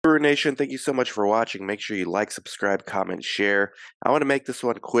Brewer Nation, thank you so much for watching. Make sure you like, subscribe, comment, share. I want to make this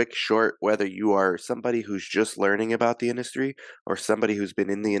one quick, short, whether you are somebody who's just learning about the industry or somebody who's been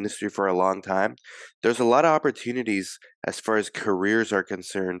in the industry for a long time. There's a lot of opportunities as far as careers are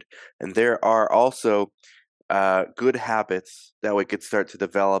concerned, and there are also good habits that we could start to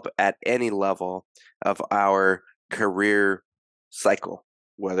develop at any level of our career cycle,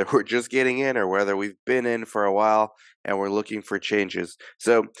 whether we're just getting in or whether we've been in for a while and we're looking for changes.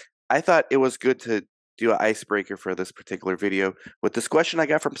 So I thought it was good to do an icebreaker for this particular video with this question I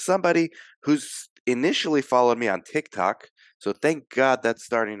got from somebody who's initially followed me on TickTock. So thank God that's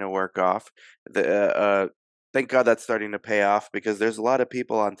starting to work off. Thank God that's starting to pay off, because there's a lot of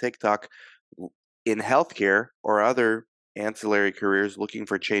people on TikTok in healthcare or other ancillary careers looking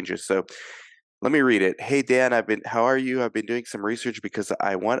for changes. So let me read it. Hey Dan, how are you? I've been doing some research because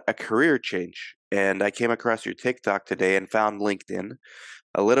I want a career change, and I came across your TikTok today and found LinkedIn.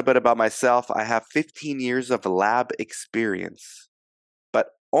 A little bit about myself. I have 15 years of lab experience, but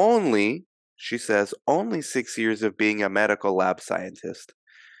only, she says, only 6 years of being a medical lab scientist.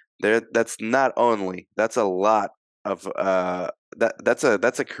 That's not only, that's a lot of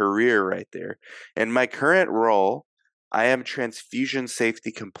that's a career right there. In my current role, I am transfusion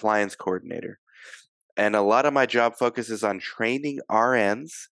safety compliance coordinator, and a lot of my job focuses on training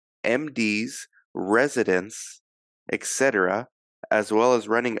RNs, MDs, residents, etc., as well as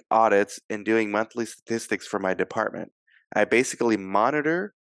running audits and doing monthly statistics for my department. I basically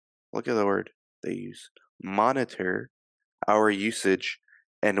monitor, look at the word they use, monitor our usage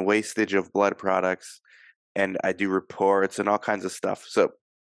and wastage of blood products, and I do reports and all kinds of stuff. So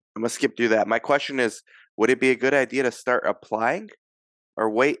I'm going to skip through that. My question is, would it be a good idea to start applying or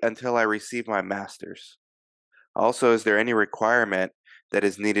wait until I receive my master's? Also, is there any requirement that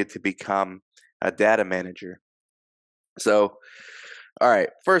is needed to become a data manager? So, all right,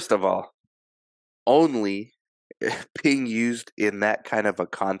 first of all, only being used in that kind of a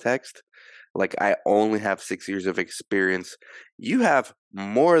context, like I only have 6 years of experience, you have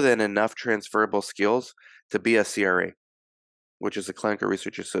more than enough transferable skills to be a CRA, which is a clinical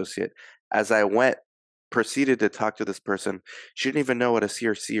research associate. As I proceeded to talk to this person, she didn't even know what a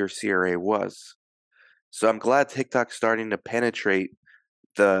CRC or CRA was. So I'm glad TikTok's starting to penetrate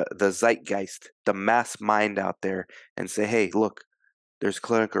the zeitgeist, the mass mind out there, and say, hey, look, there's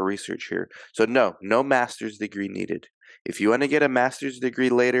clinical research here. So no master's degree needed. If you want to get a master's degree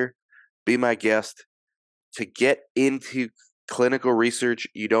later, be my guest. To get into clinical research,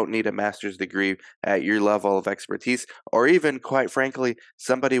 you don't need a master's degree at your level of expertise, or even, quite frankly,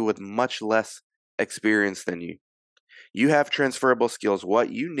 somebody with much less experience than you. You have transferable skills. What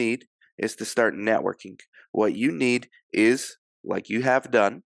you need is to start networking. What you need is, like you have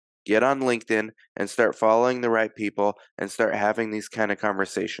done, get on LinkedIn and start following the right people and start having these kind of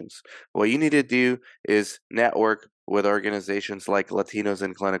conversations. What you need to do is network with organizations like Latinos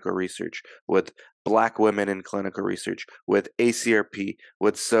in Clinical Research, with Black women in clinical research, with ACRP,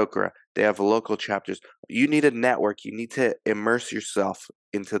 with SOCRA. They have local chapters. You need a network. You need to immerse yourself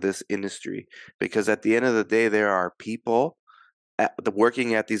into this industry, because at the end of the day, there are people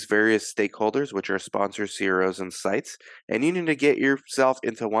working at these various stakeholders, which are sponsors, CROs, and sites, and you need to get yourself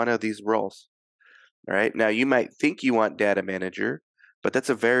into one of these roles. All right. Now, you might think you want data manager, but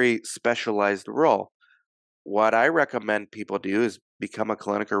that's a very specialized role. What I recommend people do is become a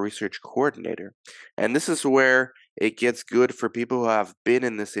clinical research coordinator. And this is where it gets good for people who have been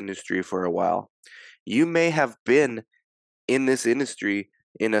in this industry for a while. You may have been in this industry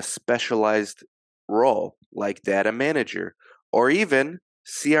in a specialized role like data manager or even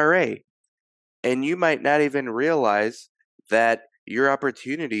CRA, and you might not even realize that your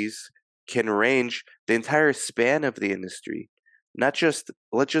opportunities can range the entire span of the industry. Let's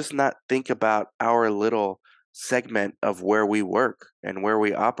just not think about our little segment of where we work and where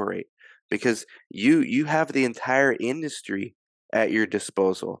we operate, because you have the entire industry at your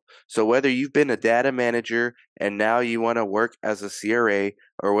disposal. So whether you've been a data manager and now you want to work as a CRA,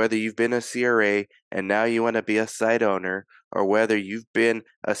 or whether you've been a CRA and now you want to be a site owner, or whether you've been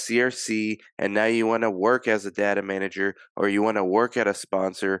a CRC and now you want to work as a data manager, or you want to work at a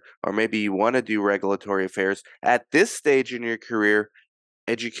sponsor, or maybe you want to do regulatory affairs, at this stage in your career,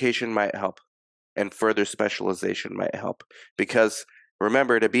 education might help and further specialization might help. Because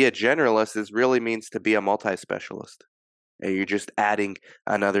remember, to be a generalist really means to be a multi-specialist. And you're just adding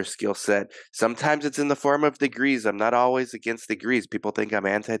another skill set. Sometimes it's in the form of degrees. I'm not always against degrees. People think I'm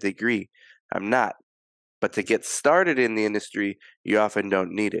anti-degree. I'm not. But to get started in the industry, you often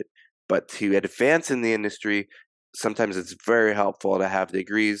don't need it. But to advance in the industry, sometimes it's very helpful to have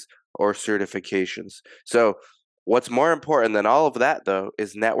degrees or certifications. So What's more important than all of that, though,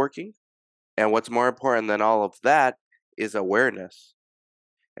 is networking. And what's more important than all of that is awareness.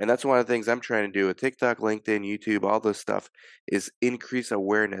 And that's one of the things I'm trying to do with TikTok, LinkedIn, YouTube, all this stuff is increase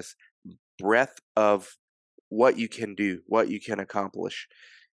awareness, breadth of what you can do, what you can accomplish.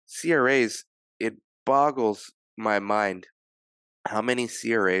 CRAs, it boggles my mind how many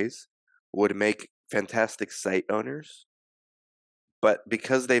CRAs would make fantastic site owners, but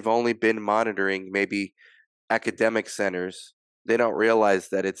because they've only been monitoring maybe academic centers, they don't realize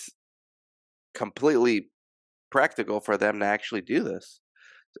that it's completely practical for them to actually do this.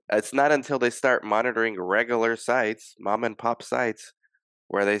 It's not until they start monitoring regular sites, mom and pop sites,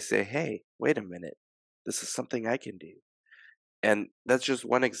 where they say, hey, wait a minute, this is something I can do. And that's just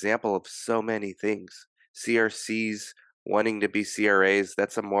one example of so many things. CRCs wanting to be CRAs,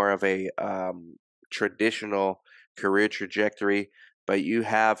 that's a more of a traditional career trajectory, but you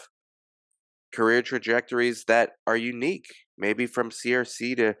have career trajectories that are unique, maybe from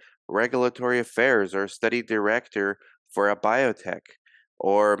CRC to regulatory affairs or study director for a biotech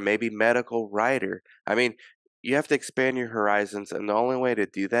or maybe medical writer. I mean, you have to expand your horizons, and the only way to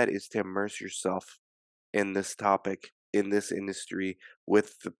do that is to immerse yourself in this topic, in this industry,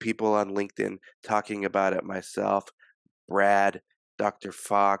 with the people on LinkedIn talking about it myself, Brad, Dr.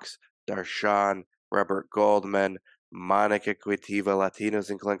 Fox, Darshan, Robert Goldman, Monica Quitiva, Latinos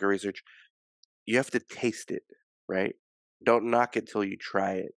in Clinical Research. You have to taste it, right? Don't knock it till you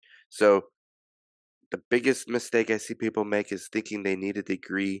try it. So the biggest mistake I see people make is thinking they need a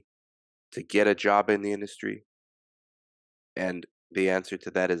degree to get a job in the industry. And the answer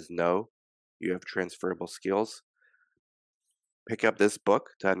to that is no. You have transferable skills. Pick up this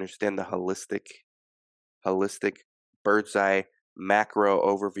book to understand the holistic bird's eye macro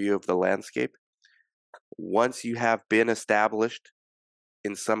overview of the landscape. Once you have been established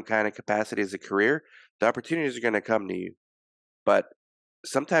in some kind of capacity as a career, the opportunities are going to come to you. But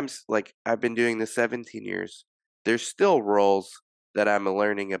sometimes, like I've been doing this 17 years, there's still roles that I'm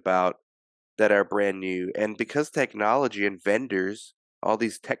learning about that are brand new. And because technology and vendors, all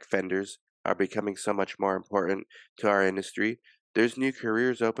these tech vendors, are becoming so much more important to our industry, there's new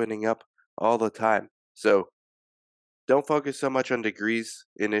careers opening up all the time. So don't focus so much on degrees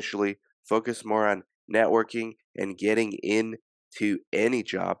initially, focus more on networking and getting into any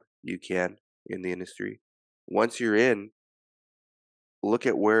job you can in the industry. Once you're in, look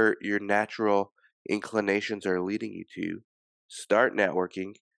at where your natural inclinations are leading you to. Start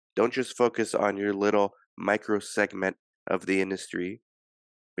networking. Don't just focus on your little micro segment of the industry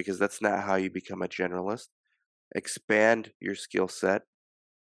because that's not how you become a generalist. Expand your skill set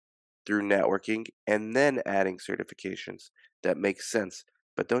through networking and then adding certifications that make sense.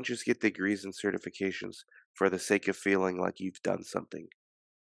 But don't just get degrees and certifications for the sake of feeling like you've done something.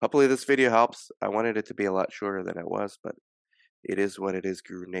 Hopefully, this video helps. I wanted it to be a lot shorter than it was, but it is what it is,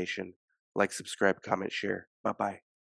 Guru Nation. Like, subscribe, comment, share. Bye bye.